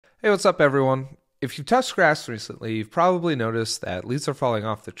Hey, what's up, everyone? If you've touched grass recently, you've probably noticed that leaves are falling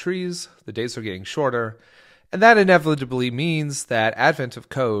off the trees, the days are getting shorter, and that inevitably means that advent of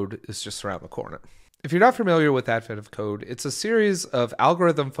code is just around the corner. If you're not familiar with advent of code, it's a series of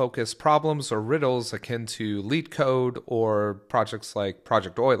algorithm-focused problems or riddles akin to LeetCode or projects like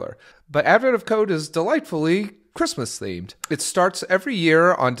Project Euler. But advent of code is delightfully Christmas themed. It starts every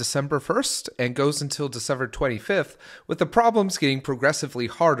year on December 1st and goes until December 25th, with the problems getting progressively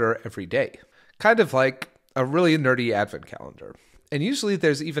harder every day. Kind of like a really nerdy advent calendar. And usually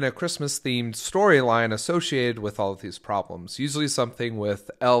there's even a Christmas-themed storyline associated with all of these problems. Usually something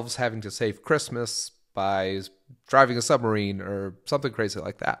with elves having to save Christmas by driving a submarine or something crazy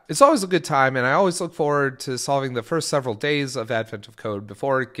like that. It's always a good time, and I always look forward to solving the first several days of advent of code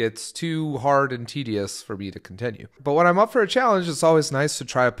before it gets too hard and tedious for me to continue. But when I'm up for a challenge, it's always nice to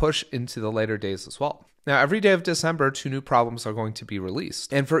try to push into the later days as well. Now, every day of December, 2 new problems are going to be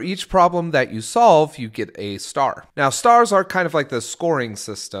released. And for each problem that you solve, you get a star. Now, stars are kind of like the scoring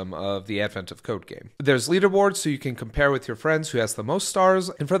system of the Advent of Code game. There's leaderboards, so you can compare with your friends who has the most stars.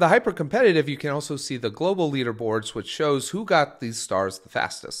 And for the hyper-competitive, you can also see the global leaderboards, which shows who got these stars the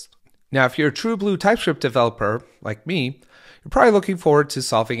fastest. Now, if you're a true blue TypeScript developer, like me, you're probably looking forward to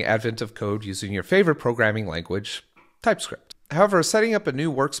solving Advent of Code using your favorite programming language, TypeScript. However, setting up a new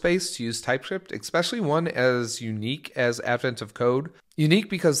workspace to use TypeScript, especially one as unique as Advent of Code, unique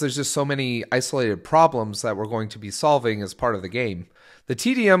because there's just so many isolated problems that we're going to be solving as part of the game. The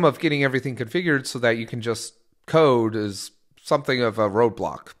tedium of getting everything configured so that you can just code is something of a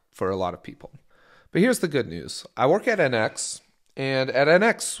roadblock for a lot of people. But here's the good news. I work at NX, and at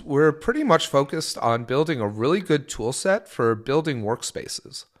NX, we're pretty much focused on building a really good tool set for building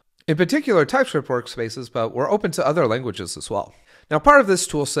workspaces. In particular, TypeScript workspaces, but we're open to other languages as well. Now, part of this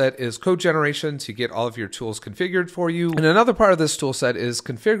toolset is code generation to get all of your tools configured for you. And another part of this toolset is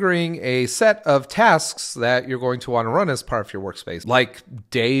configuring a set of tasks that you're going to want to run as part of your workspace, like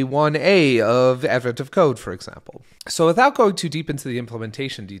day 1A of Advent of Code, for example. So without going too deep into the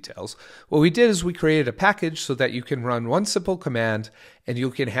implementation details, what we did is we created a package so that you can run one simple command and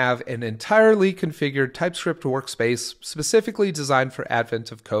you can have an entirely configured TypeScript workspace specifically designed for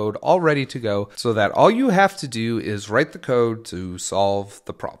Advent of Code all ready to go so that all you have to do is write the code to solve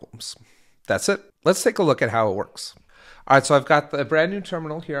the problems. That's it. Let's take a look at how it works. All right, so I've got the brand new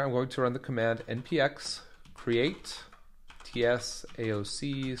terminal here. I'm going to run the command npx create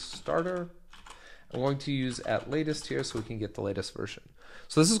tsaoc starter. I'm going to use at latest here so we can get the latest version.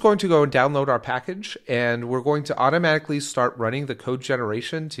 So this is going to go and download our package, and we're going to automatically start running the code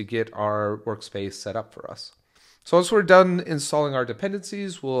generation to get our workspace set up for us. So once we're done installing our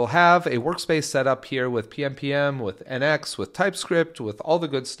dependencies, we'll have a workspace set up here with PNPM, with NX, with TypeScript, with all the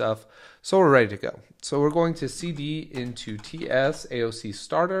good stuff. So we're ready to go. So we're going to cd into tsaoc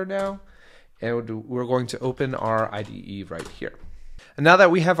starter now, and we're going to open our IDE right here. And now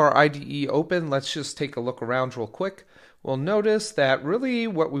that we have our IDE open, let's just take a look around real quick. We'll notice that really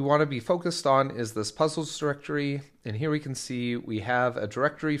what we want to be focused on is this puzzles directory. And here we can see we have a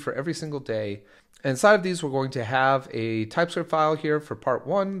directory for every single day. And inside of these, we're going to have a TypeScript file here for part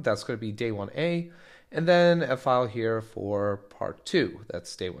 1. That's going to be day 1A. And then a file here for part 2.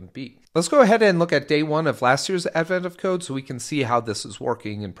 That's day 1B. Let's go ahead and look at day 1 of last year's Advent of Code so we can see how this is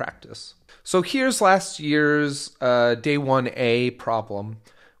working in practice. So here's last year's day 1A problem.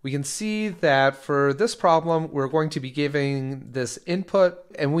 We can see that for this problem, we're going to be giving this input,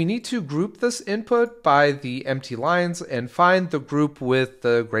 and we need to group this input by the empty lines and find the group with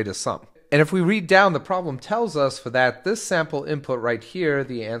the greatest sum. And if we read down, the problem tells us for that this sample input right here,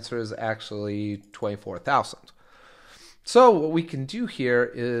 the answer is actually 24,000. So what we can do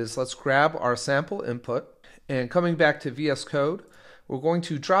here is let's grab our sample input, and coming back to VS Code, we're going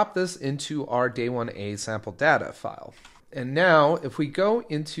to drop this into our day 1A sample data file. And now if we go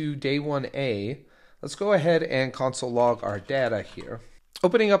into day 1A, let's go ahead and console log our data here.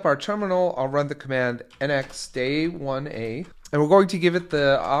 Opening up our terminal, I'll run the command nx day 1A, and we're going to give it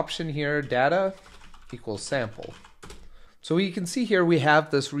the option here, data equals sample. So you can see here we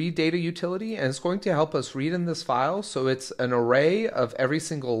have this read data utility, and it's going to help us read in this file. So it's an array of every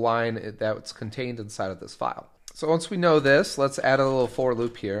single line that's contained inside of this file. So once we know this, let's add a little for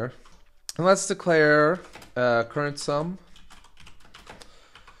loop here. And let's declare current sum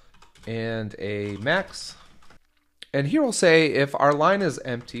and a max. And here we'll say if our line is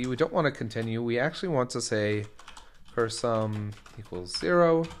empty, we don't want to continue. We actually want to say per_sum equals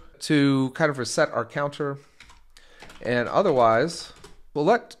 0 to kind of reset our counter. And otherwise, we'll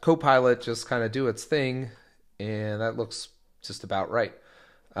let Copilot just kind of do its thing, and that looks just about right.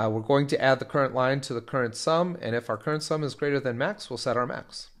 We're going to add the current line to the current sum, and if our current sum is greater than max, we'll set our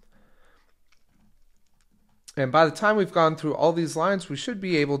max. And by the time we've gone through all these lines, we should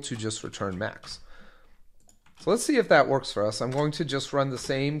be able to just return max. So let's see if that works for us. I'm going to just run the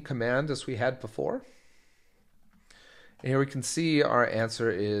same command as we had before. And here we can see our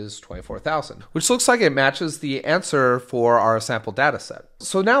answer is 24,000, which looks like it matches the answer for our sample data set.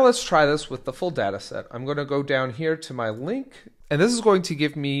 So now let's try this with the full data set. I'm going to go down here to my link, and this is going to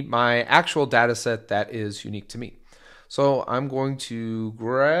give me my actual data set that is unique to me. So I'm going to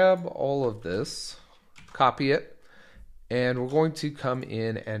grab all of this, copy it, and we're going to come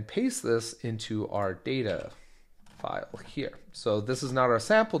in and paste this into our data file here. So this is not our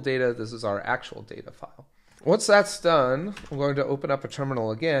sample data, this is our actual data file. Once that's done, I'm going to open up a terminal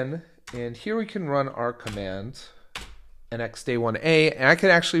again, and here we can run our command nxday1a, and I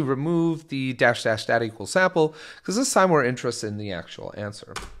can actually remove the --data equals sample, because this time we're interested in the actual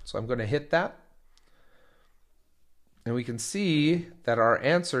answer. So I'm going to hit that, and we can see that our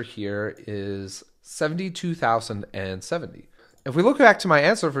answer here is 72,070. If we look back to my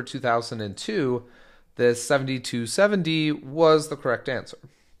answer for 2002, this 7270 was the correct answer.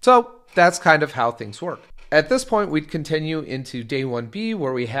 So that's kind of how things work. At this point, we'd continue into day 1B,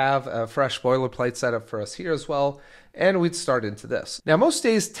 where we have a fresh boilerplate set up for us here as well, and we'd start into this. Now, most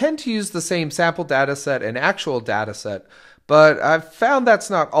days tend to use the same sample data set and actual data set, but I've found that's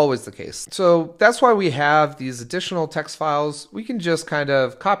not always the case. So that's why we have these additional text files. We can just kind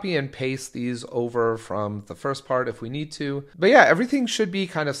of copy and paste these over from the first part if we need to. But yeah, everything should be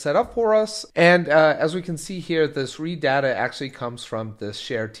kind of set up for us. And as we can see here, this read data actually comes from this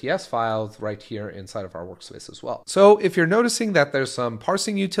shared TS file right here inside of our workspace as well. So if you're noticing that there's some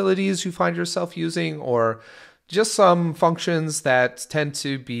parsing utilities you find yourself using, or just some functions that tend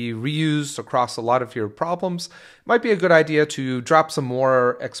to be reused across a lot of your problems, it might be a good idea to drop some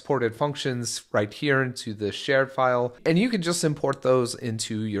more exported functions right here into the shared file, and you can just import those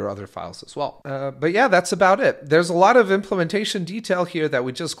into your other files as well. But yeah, that's about it. There's a lot of implementation detail here that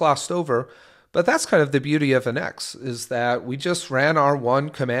we just glossed over, but that's kind of the beauty of NX, is that we just ran our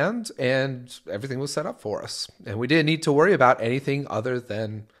one command and everything was set up for us. And we didn't need to worry about anything other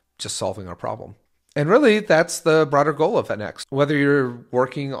than just solving our problem. And really, that's the broader goal of NX. Whether you're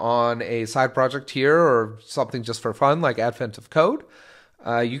working on a side project here or something just for fun like Advent of Code,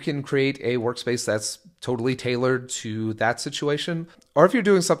 you can create a workspace that's totally tailored to that situation. Or if you're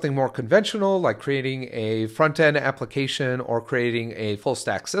doing something more conventional, like creating a front-end application or creating a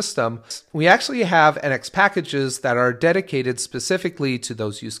full-stack system, we actually have NX packages that are dedicated specifically to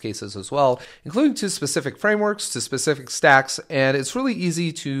those use cases as well, including to specific frameworks, to specific stacks, and it's really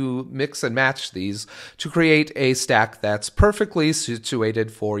easy to mix and match these to create a stack that's perfectly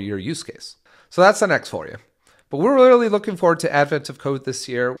situated for your use case. So that's NX for you. But we're really looking forward to Advent of Code this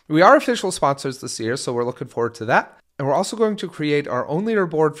year. We are official sponsors this year, so we're looking forward to that. And we're also going to create our own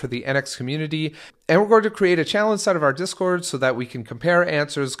leaderboard for the NX community. And we're going to create a channel inside of our Discord so that we can compare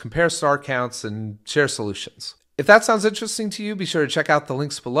answers, compare star counts, and share solutions. If that sounds interesting to you, be sure to check out the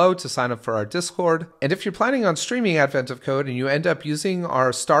links below to sign up for our Discord. And if you're planning on streaming Advent of Code and you end up using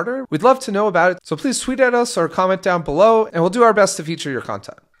our starter, we'd love to know about it. So please tweet at us or comment down below, and we'll do our best to feature your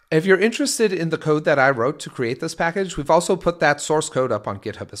content. If you're interested in the code that I wrote to create this package, we've also put that source code up on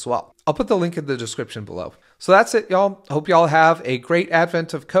GitHub as well. I'll put the link in the description below. So that's it, y'all. Hope y'all have a great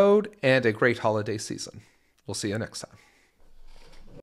Advent of Code and a great holiday season. We'll see you next time.